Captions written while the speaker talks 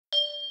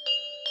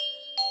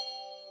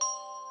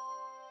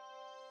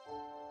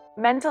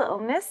Mental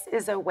illness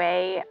is a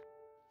way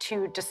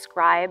to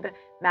describe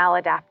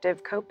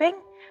maladaptive coping,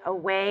 a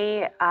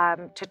way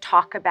to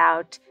talk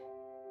about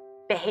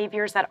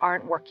behaviors that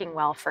aren't working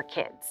well for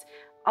kids.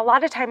 A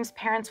lot of times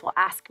parents will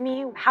ask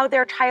me how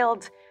their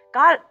child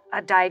got a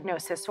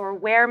diagnosis or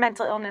where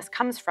mental illness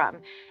comes from.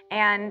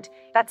 And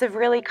that's a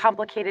really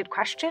complicated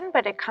question,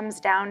 but it comes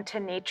down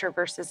to nature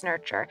versus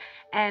nurture.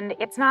 And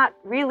it's not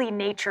really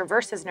nature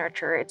versus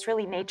nurture, it's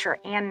really nature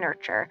and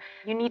nurture.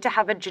 You need to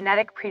have a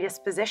genetic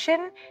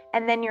predisposition,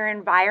 and then your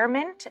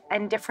environment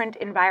and different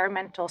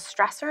environmental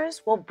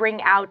stressors will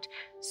bring out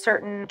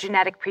certain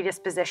genetic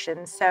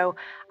predispositions. So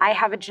I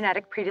have a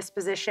genetic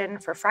predisposition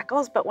for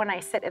freckles, but when I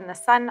sit in the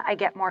sun, I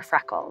get more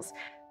freckles.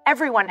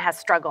 Everyone has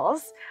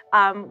struggles,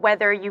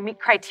 whether you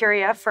meet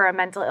criteria for a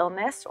mental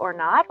illness or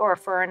not, or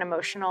for an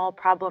emotional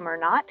problem or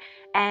not.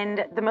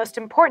 And the most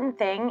important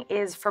thing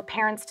is for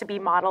parents to be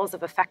models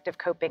of effective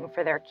coping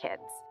for their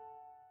kids.